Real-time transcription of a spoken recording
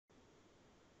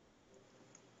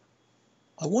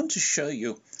I want to show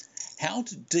you how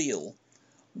to deal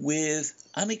with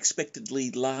unexpectedly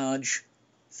large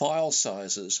file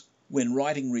sizes when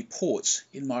writing reports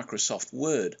in Microsoft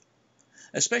Word,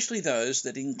 especially those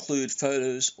that include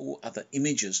photos or other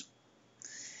images.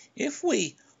 If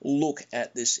we look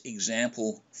at this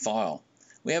example file,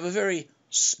 we have a very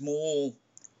small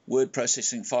word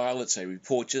processing file. It's a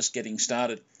report just getting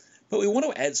started, but we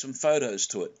want to add some photos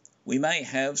to it. We may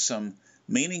have some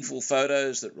meaningful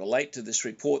photos that relate to this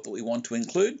report that we want to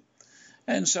include,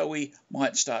 and so we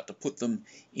might start to put them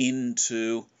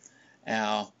into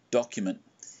our document.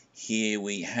 Here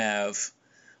we have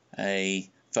a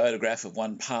photograph of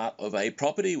one part of a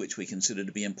property which we consider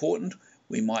to be important.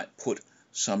 We might put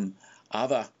some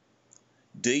other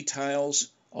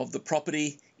details of the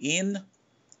property in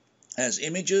as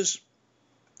images,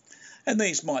 and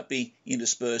these might be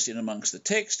interspersed in amongst the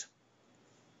text,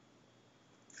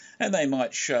 and they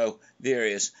might show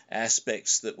various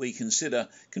aspects that we consider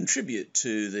contribute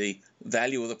to the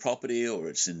value of the property or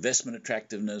its investment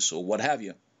attractiveness or what have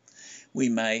you. We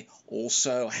may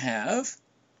also have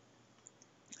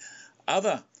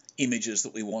other images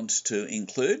that we want to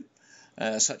include,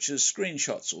 such as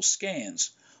screenshots or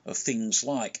scans of things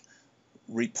like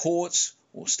reports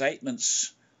or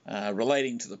statements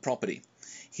relating to the property.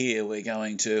 Here we're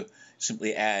going to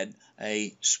simply add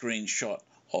a screenshot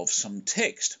of some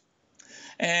text.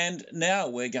 And now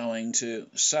we're going to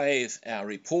save our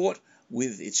report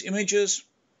with its images.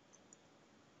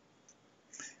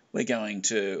 We're going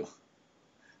to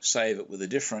save it with a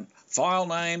different file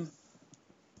name,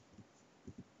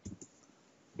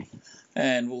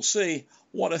 and we'll see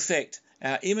what effect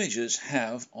our images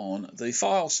have on the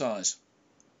file size.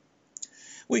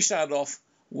 We started off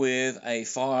with a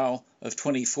file of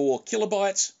 24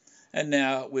 kilobytes, and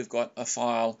now we've got a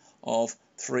file of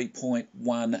 3.1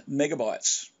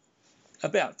 megabytes,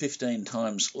 about 15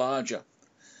 times larger,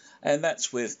 and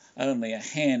that's with only a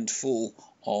handful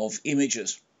of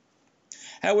images.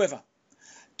 However,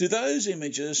 do those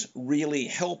images really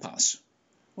help us?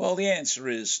 Well, the answer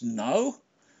is no,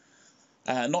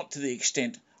 not to the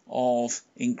extent of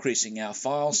increasing our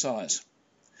file size.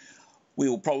 We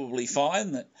will probably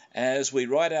find that as we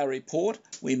write our report,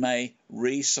 we may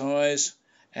resize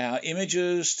our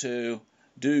images to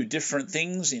do different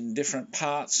things in different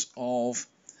parts of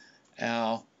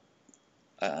our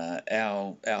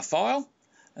file,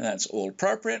 and that's all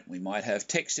appropriate. We might have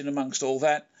text in amongst all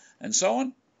that and so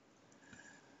on.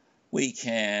 We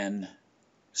can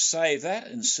save that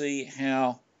and see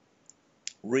how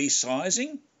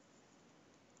resizing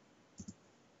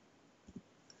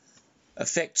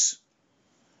affects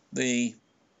the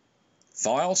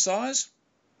file size.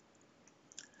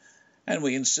 And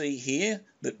we can see here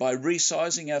that by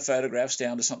resizing our photographs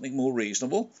down to something more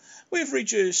reasonable, we've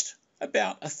reduced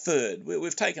about a third.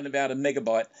 We've taken about a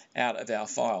megabyte out of our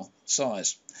file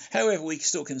size. However, we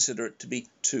still consider it to be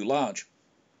too large.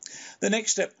 The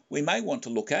next step we may want to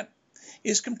look at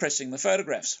is compressing the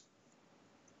photographs.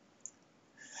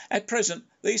 At present,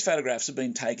 these photographs have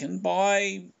been taken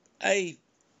by a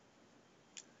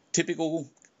typical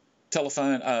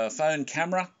phone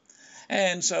camera,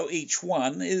 and so each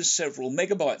one is several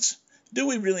megabytes. Do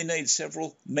we really need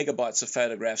several megabytes of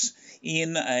photographs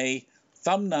in a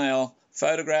thumbnail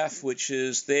photograph which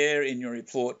is there in your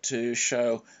report to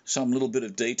show some little bit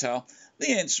of detail?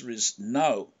 The answer is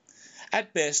no.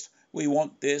 At best, we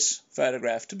want this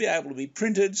photograph to be able to be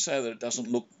printed so that it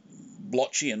doesn't look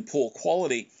blotchy and poor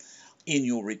quality in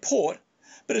your report,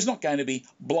 but it's not going to be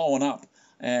blown up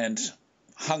and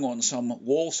hung on some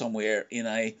wall somewhere in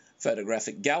a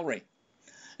photographic gallery.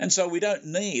 And so we don't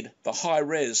need the high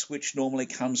res which normally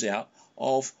comes out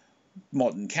of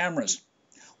modern cameras.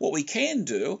 What we can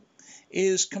do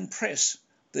is compress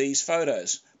these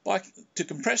photos. To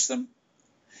compress them,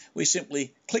 we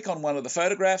simply click on one of the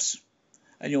photographs,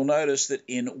 and you'll notice that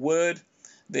in Word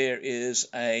there is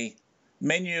a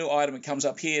menu item that comes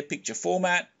up here, Picture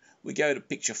Format. We go to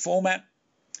Picture Format,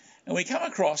 and we come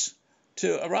across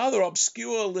to a rather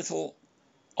obscure little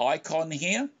icon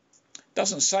here.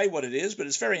 Doesn't say what it is, but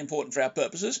it's very important for our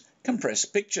purposes. Compress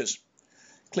pictures.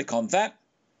 Click on that.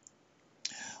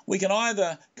 We can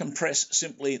either compress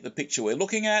simply the picture we're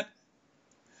looking at,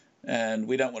 and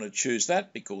we don't want to choose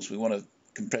that because we want to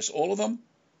compress all of them.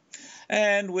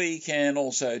 And we can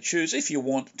also choose, if you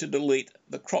want, to delete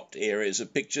the cropped areas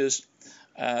of pictures.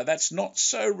 That's not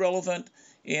so relevant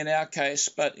in our case,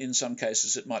 but in some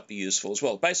cases it might be useful as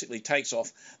well. It basically takes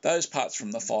off those parts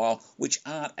from the file which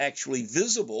aren't actually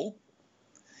visible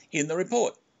in the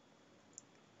report.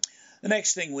 The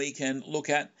next thing we can look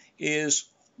at is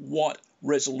what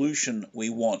resolution we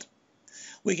want.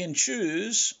 We can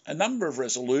choose a number of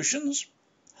resolutions.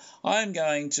 I'm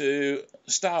going to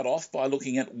start off by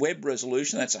looking at web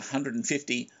resolution. That's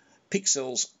 150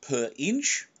 pixels per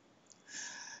inch.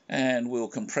 And we'll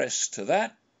compress to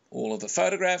that all of the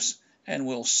photographs, and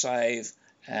we'll save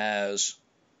as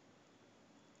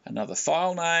another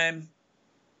file name.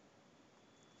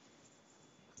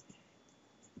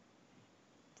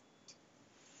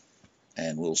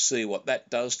 And we'll see what that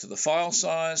does to the file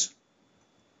size.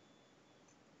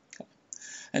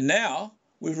 And now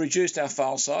we've reduced our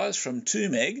file size from 2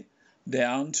 meg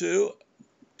down to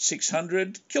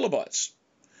 600 kilobytes.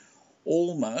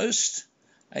 Almost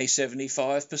a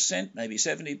 75%, maybe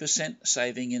 70%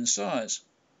 saving in size.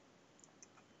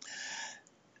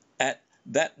 At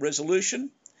that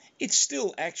resolution, it's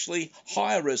still actually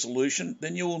higher resolution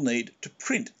than you'll need to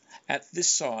print at this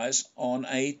size on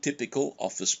a typical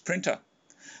office printer.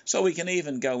 So we can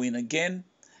even go in again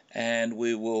and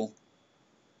we will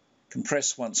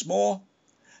compress once more.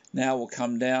 Now we'll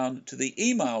come down to the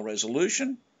email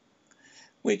resolution,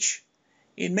 which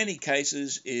in many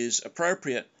cases is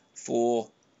appropriate for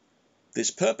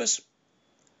this purpose.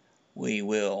 We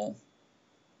will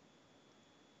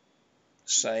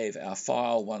save our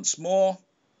file once more.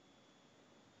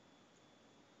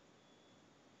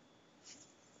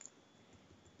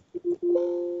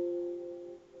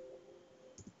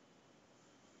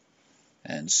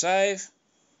 And save.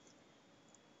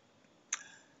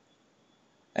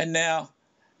 And now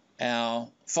our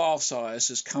file size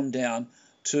has come down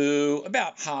to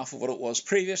about half of what it was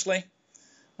previously,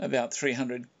 about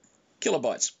 300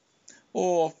 kilobytes,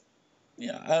 or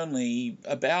only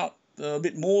about a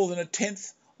bit more than a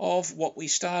tenth of what we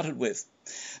started with.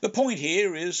 The point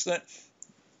here is that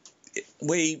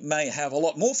we may have a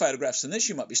lot more photographs than this.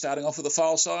 You might be starting off with a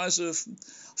file size of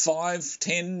 5,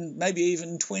 10, maybe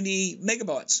even 20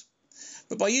 megabytes.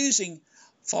 But by using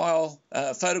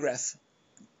photograph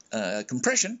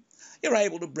compression, you're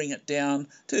able to bring it down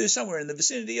to somewhere in the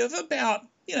vicinity of about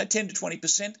 10 to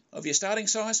 20% of your starting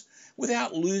size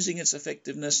without losing its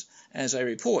effectiveness as a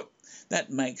report. That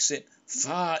makes it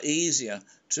far easier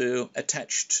to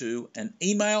attach to an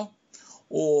email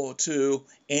or to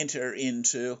enter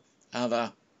into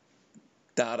other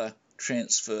data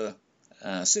transfer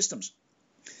systems.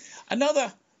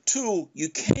 Another tool you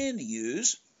can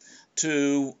use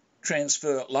to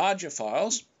transfer larger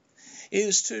files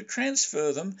is to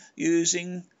transfer them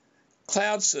using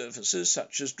cloud services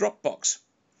such as DropBox.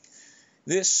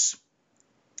 These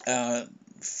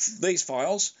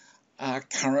files are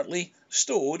currently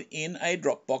stored in a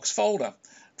DropBox folder.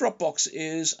 DropBox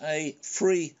is a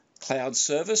free cloud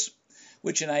service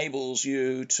which enables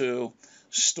you to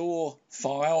store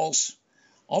files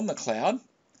on the cloud,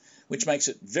 which makes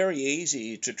it very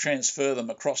easy to transfer them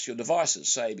across your devices,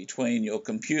 say between your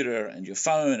computer and your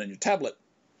phone and your tablet.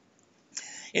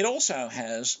 It also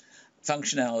has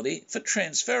functionality for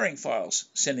transferring files,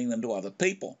 sending them to other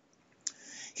people.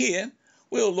 Here,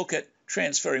 we'll look at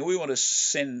transferring. We want to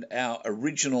send our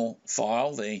original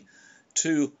file, the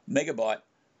 2 megabyte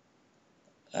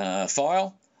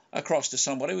file, across to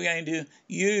somebody. We're going to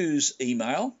use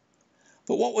email,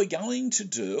 but what we're going to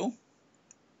do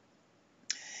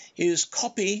is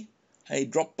copy a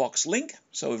DropBox link.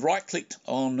 So we've right-clicked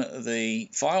on the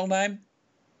file name,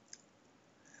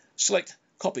 select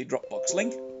Copy DropBox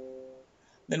Link,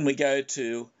 then we go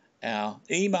to our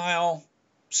email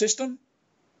system,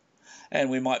 and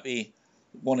we might be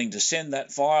wanting to send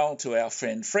that file to our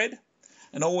friend Fred,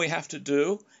 and all we have to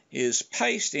do is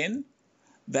paste in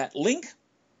that link.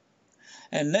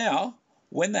 And now,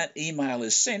 when that email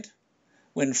is sent,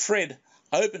 when Fred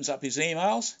opens up his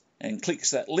emails and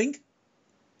clicks that link,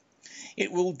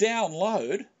 it will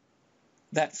download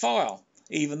that file,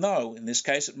 even though in this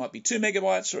case it might be 2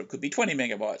 megabytes or it could be 20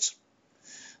 megabytes.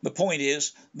 The point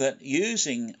is that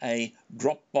using a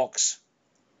DropBox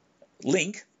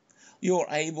link, you're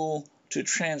able to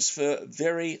transfer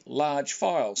very large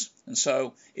files. And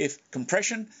so if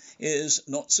compression is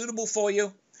not suitable for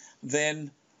you,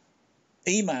 then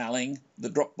emailing the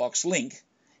DropBox link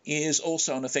is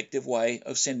also an effective way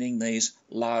of sending these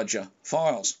larger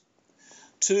files.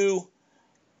 To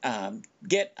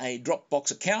get a DropBox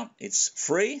account, it's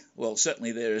free. Well,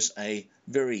 certainly there's a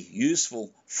very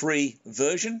useful free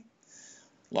version.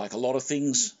 Like a lot of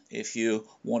things, if you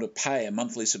want to pay a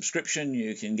monthly subscription,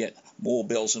 you can get more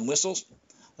bells and whistles.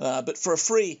 But for a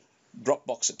free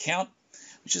DropBox account,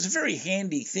 which is a very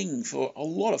handy thing for a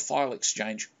lot of file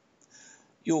exchange,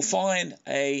 you'll find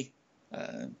a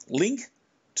link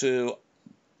to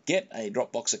get a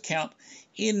DropBox account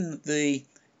in the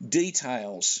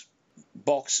details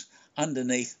box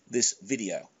underneath this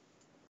video.